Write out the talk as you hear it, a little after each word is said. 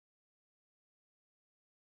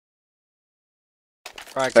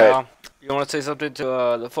Alright, Kyle. You want to say something to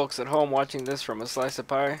the folks at home watching this from a slice of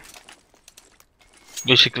pie?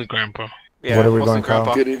 Basically, Grandpa. Yeah, What are we mostly going, Kyle?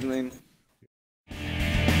 Grandpa. Good evening.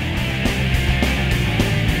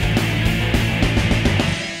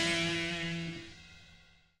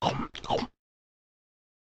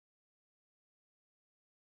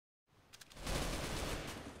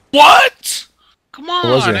 What? Come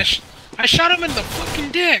was on! he? I shot him in the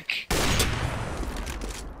fucking dick!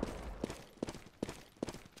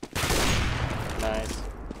 Nice.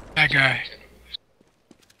 That guy.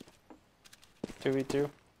 2v2.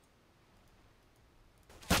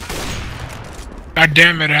 God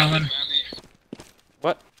damn it, Alan.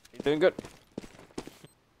 What? You doing good? I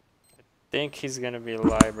think he's gonna be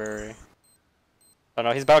library. Oh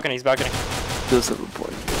no, he's balcony, he's balcony. Does have a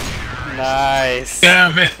point. Nice.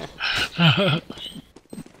 Damn it.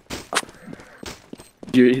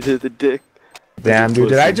 You're either the dick. Damn, dude,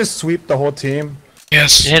 did I just sweep the whole team?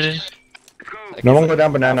 Yes. Like No he's one like, go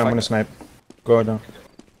down banana, oh, I'm gonna snipe. Go down.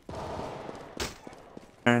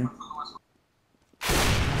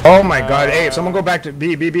 Oh my god, hey, if someone go back to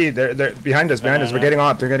B. They're behind us, we're getting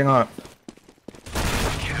up, they're getting up.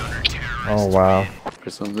 Oh wow. Or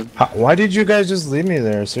something. Why did you guys just leave me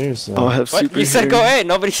there? Seriously. Oh, I have What? super You said hearing. go A.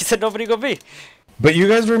 Nobody. He said nobody go B. But you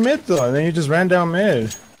guys were mid though, and then you just ran down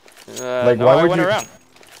mid. Like, no, why I would went you- around.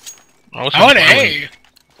 I went A.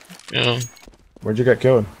 Yeah. Where'd you get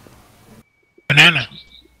killed? Banana.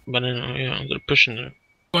 Banana, yeah, they're pushing there.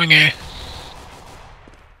 Going A.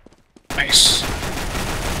 Nice.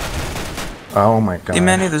 Oh my god. Hey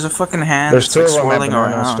Manny, there's a fucking hand. There's It's two like of them at swirling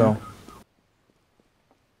banana around. still.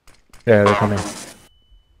 Yeah, they're coming.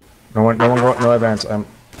 No one go, no advance. Oh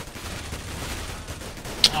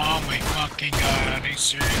my fucking god, are you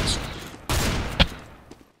serious?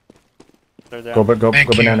 They're down. go Thank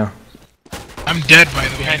you. banana. I'm dead, by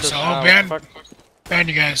the way, Behind us. so Oh, ban fuck.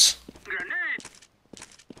 you guys.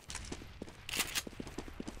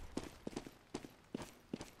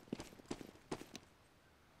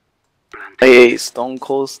 Hey, Stone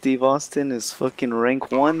Cold Steve Austin is fucking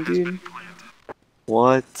rank 1, dude.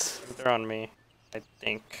 What? They're on me. I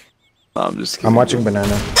think. No, I'm just kidding. I'm watching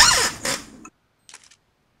banana.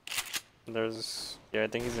 There's. Yeah, I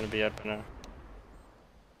think he's gonna be at banana.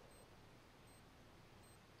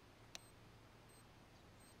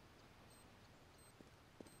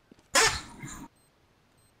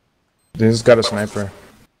 This got a sniper.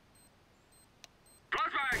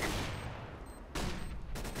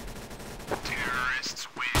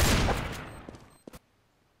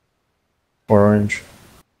 Orange.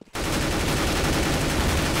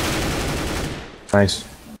 Nice.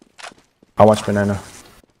 I'll watch banana.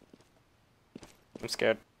 I'm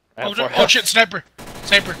scared. I have Oh, four oh health. shit, sniper!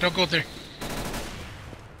 Sniper, don't go there.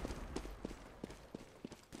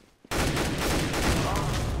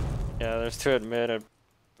 Yeah, there's two at mid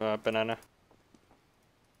at banana.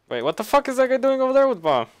 Wait, what the fuck is that guy doing over there with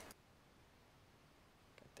bomb?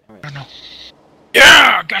 God damn I it. don't know.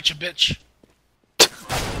 Yeah! Gotcha, bitch!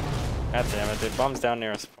 God damn it, dude. Bomb's down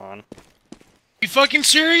near a spawn. You fucking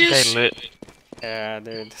serious? They lit. Yeah,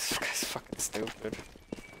 dude. This guy's fucking stupid.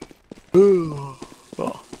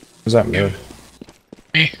 Who's that mid?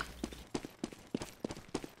 Me.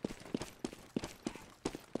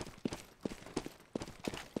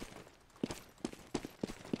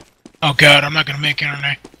 Oh god, I'm not gonna make it, aren't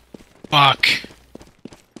I? Fuck.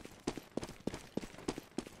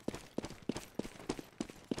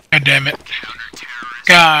 God damn it.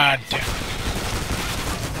 God damn it.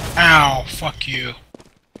 Ow, fuck you.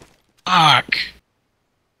 Fuck.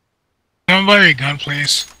 Can I borrow your gun,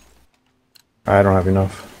 please? I don't have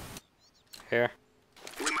enough. Here.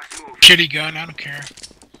 Shitty gun, I don't care.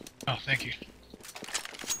 Oh, thank you.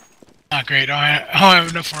 Not great, I don't have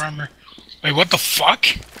enough armor. Wait, what the fuck?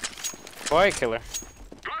 Kawaii killer.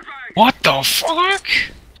 What the fuck?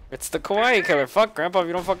 It's the kawaii killer. Fuck, Grandpa, if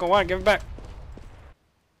you don't fucking want it, give it back.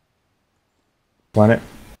 Planet.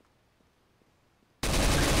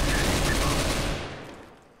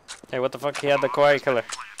 Hey, what the fuck? He had the kawaii killer.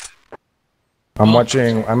 I'm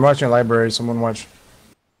watching library, someone watch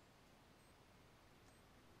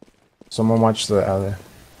the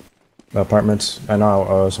apartments. I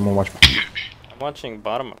know, someone watch. I'm watching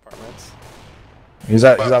bottom apartments. He's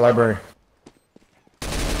at library.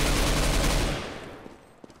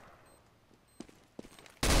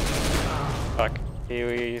 Fuck.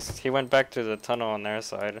 He went back to the tunnel on their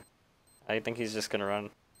side. I think he's just gonna run.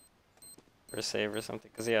 Or save or something,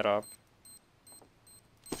 because he had op.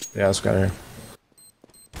 Yeah, this guy here.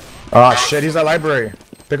 Oh shit, he's at library.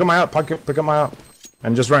 Pick him up, pick him up.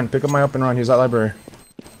 And just run, pick him up and run, he's at library.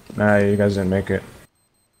 Nah, you guys didn't make it.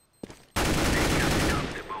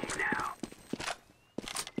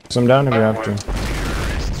 Some down if you have to.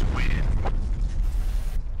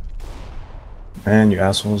 Man, you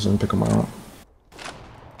assholes didn't pick him out.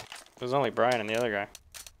 It was only Brian and the other guy.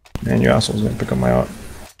 Man, you assholes didn't pick him out.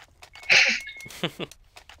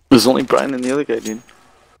 There's only Brian and the other guy, dude.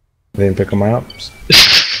 They didn't pick him out.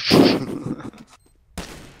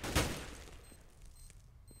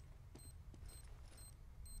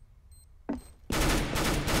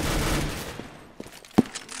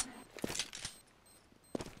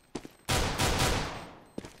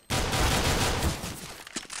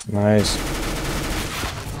 Nice.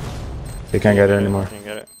 They can't get it anymore. Can't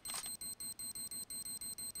get it.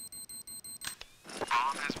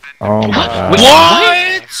 Oh my god.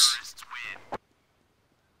 What?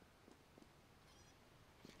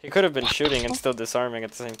 He could have been shooting and still disarming at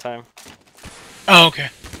the same time. Oh, okay.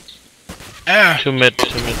 Ah. 2 mid,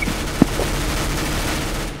 2 mid.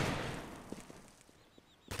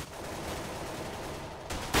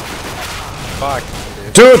 Fuck.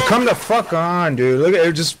 Dude, come the fuck on, dude. Look at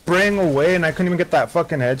it, just spraying away and I couldn't even get that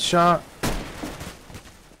fucking headshot.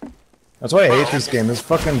 That's why I hate this game. This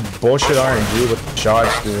fucking bullshit RNG with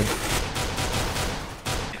shots, dude.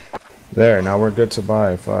 There, now we're good to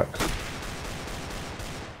buy. Fuck.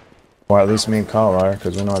 Well, at least me and Kyle are,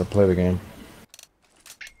 because we know how to play the game.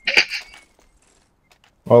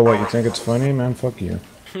 Oh, what, you think it's funny? Man, fuck you.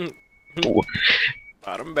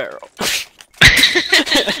 Bottom barrel.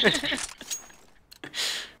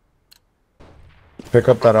 Pick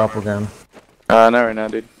up that AWP again. Not right now,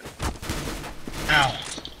 dude. Ow.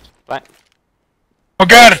 What? Oh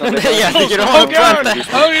god! Yeah, you don't Oh want to god! plant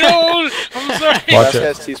that. Oh no! I'm sorry! Watch Last it.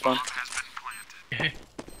 guy's T-spawn.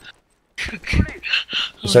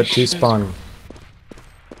 Set T-spawn.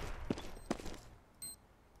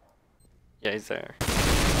 Yeah, he's there.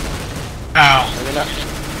 Ow. Maybe not.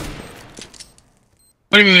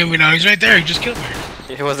 What do you mean we know? He's right there, he just killed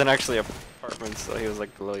me. He wasn't actually apartments, so he was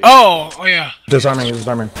like below you. Oh! Oh yeah. Disarming,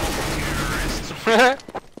 disarming.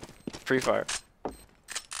 Free fire.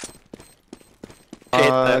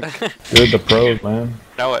 Dude, the pros, man.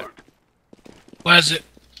 Now what? What is it?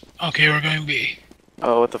 Okay, we're going B.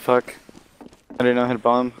 Oh, what the fuck? I didn't know how to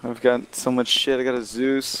bomb. I've got so much shit. I got a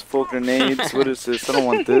Zeus, full grenades. What is this? I don't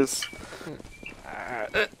want this.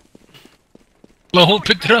 Lowell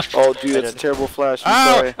picked it up. Oh, dude, that's a terrible flash. I'm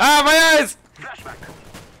Ow! sorry. Ah, my eyes!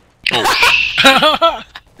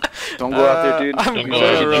 Don't go out there, dude. I'm Don't gonna go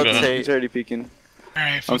out, don't go out. rotate. He's already peeking.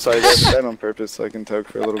 Alright, I'm sorry, guys. I died on purpose so I can talk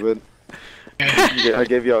for a little bit. I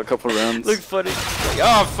gave y'all a couple rounds. Looks funny. Like,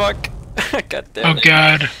 oh fuck! God damn Oh it.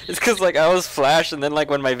 god. It's cause like I was flash and then like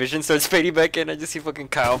when my vision starts fading back in, I just see fucking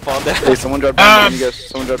Kyle fall down. Hey, someone dropped down behind you guys.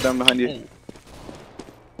 Someone dropped down behind you.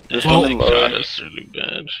 There's Whoa. one in God, lower. that's really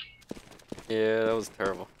bad. Yeah, that was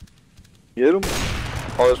terrible. Get him.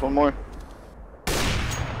 Oh, there's one more.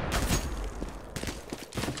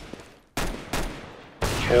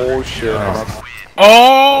 Oh shit.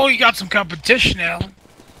 Oh, you got some competition, Alan.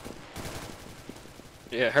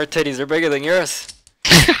 Yeah, her titties are bigger than yours.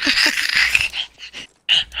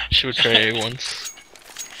 She would try A once.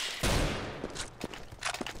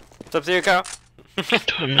 What's up to you, Kyle?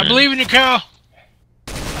 I believe in you, Kyle.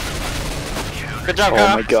 Good job, Oh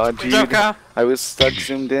Kyle. my god, Good job, dude. Kyle. I was stuck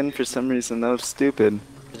zoomed in for some reason. That was stupid.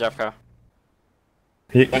 Good job, Kyle.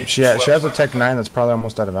 She has a Tech 9 that's probably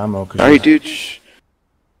almost out of ammo. Alright, dude. Shh.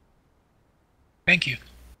 Thank you.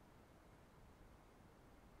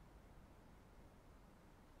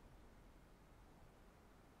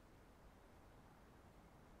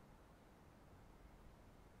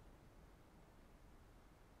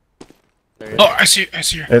 There you Oh, go. I see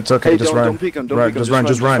her. It's okay, Hey, just don't- run. don't peek 'em, don't Run, peek 'em, just run,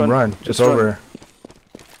 just run, run. just It's run. over.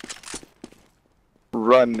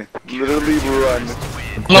 Run. Literally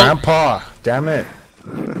run. Grandpa, damn it.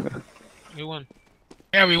 We won.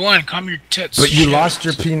 Yeah, we won. Calm your tits. But you Shit. lost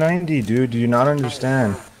your P90, dude. Do you not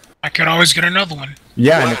understand? I could always get another one.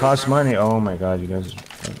 Yeah, and it costs money. Oh my god, you guys.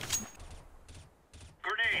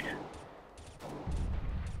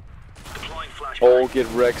 Oh, get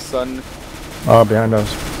wrecked, son. Oh, behind us.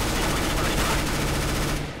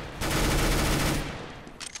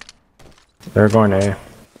 They're going A.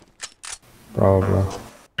 Probably.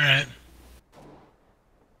 Alright.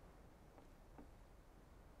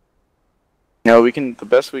 Yeah, we can. The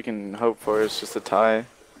best we can hope for is just a tie.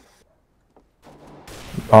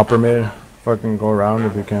 Upper mid. Fucking go around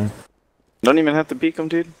if you can. Don't even have to peek them,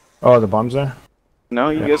 dude. Oh, the bomb's there? No,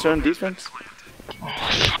 you guys are on defense.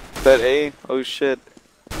 That A. Oh shit.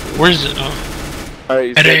 Where's it? Oh. Alright,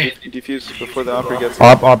 he's At dead. A. Defuse before the opera gets.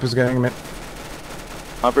 Op is getting him.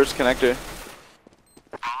 Opera's connector.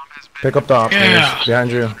 Pick up the op. Yeah.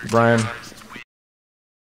 Behind you, Brian.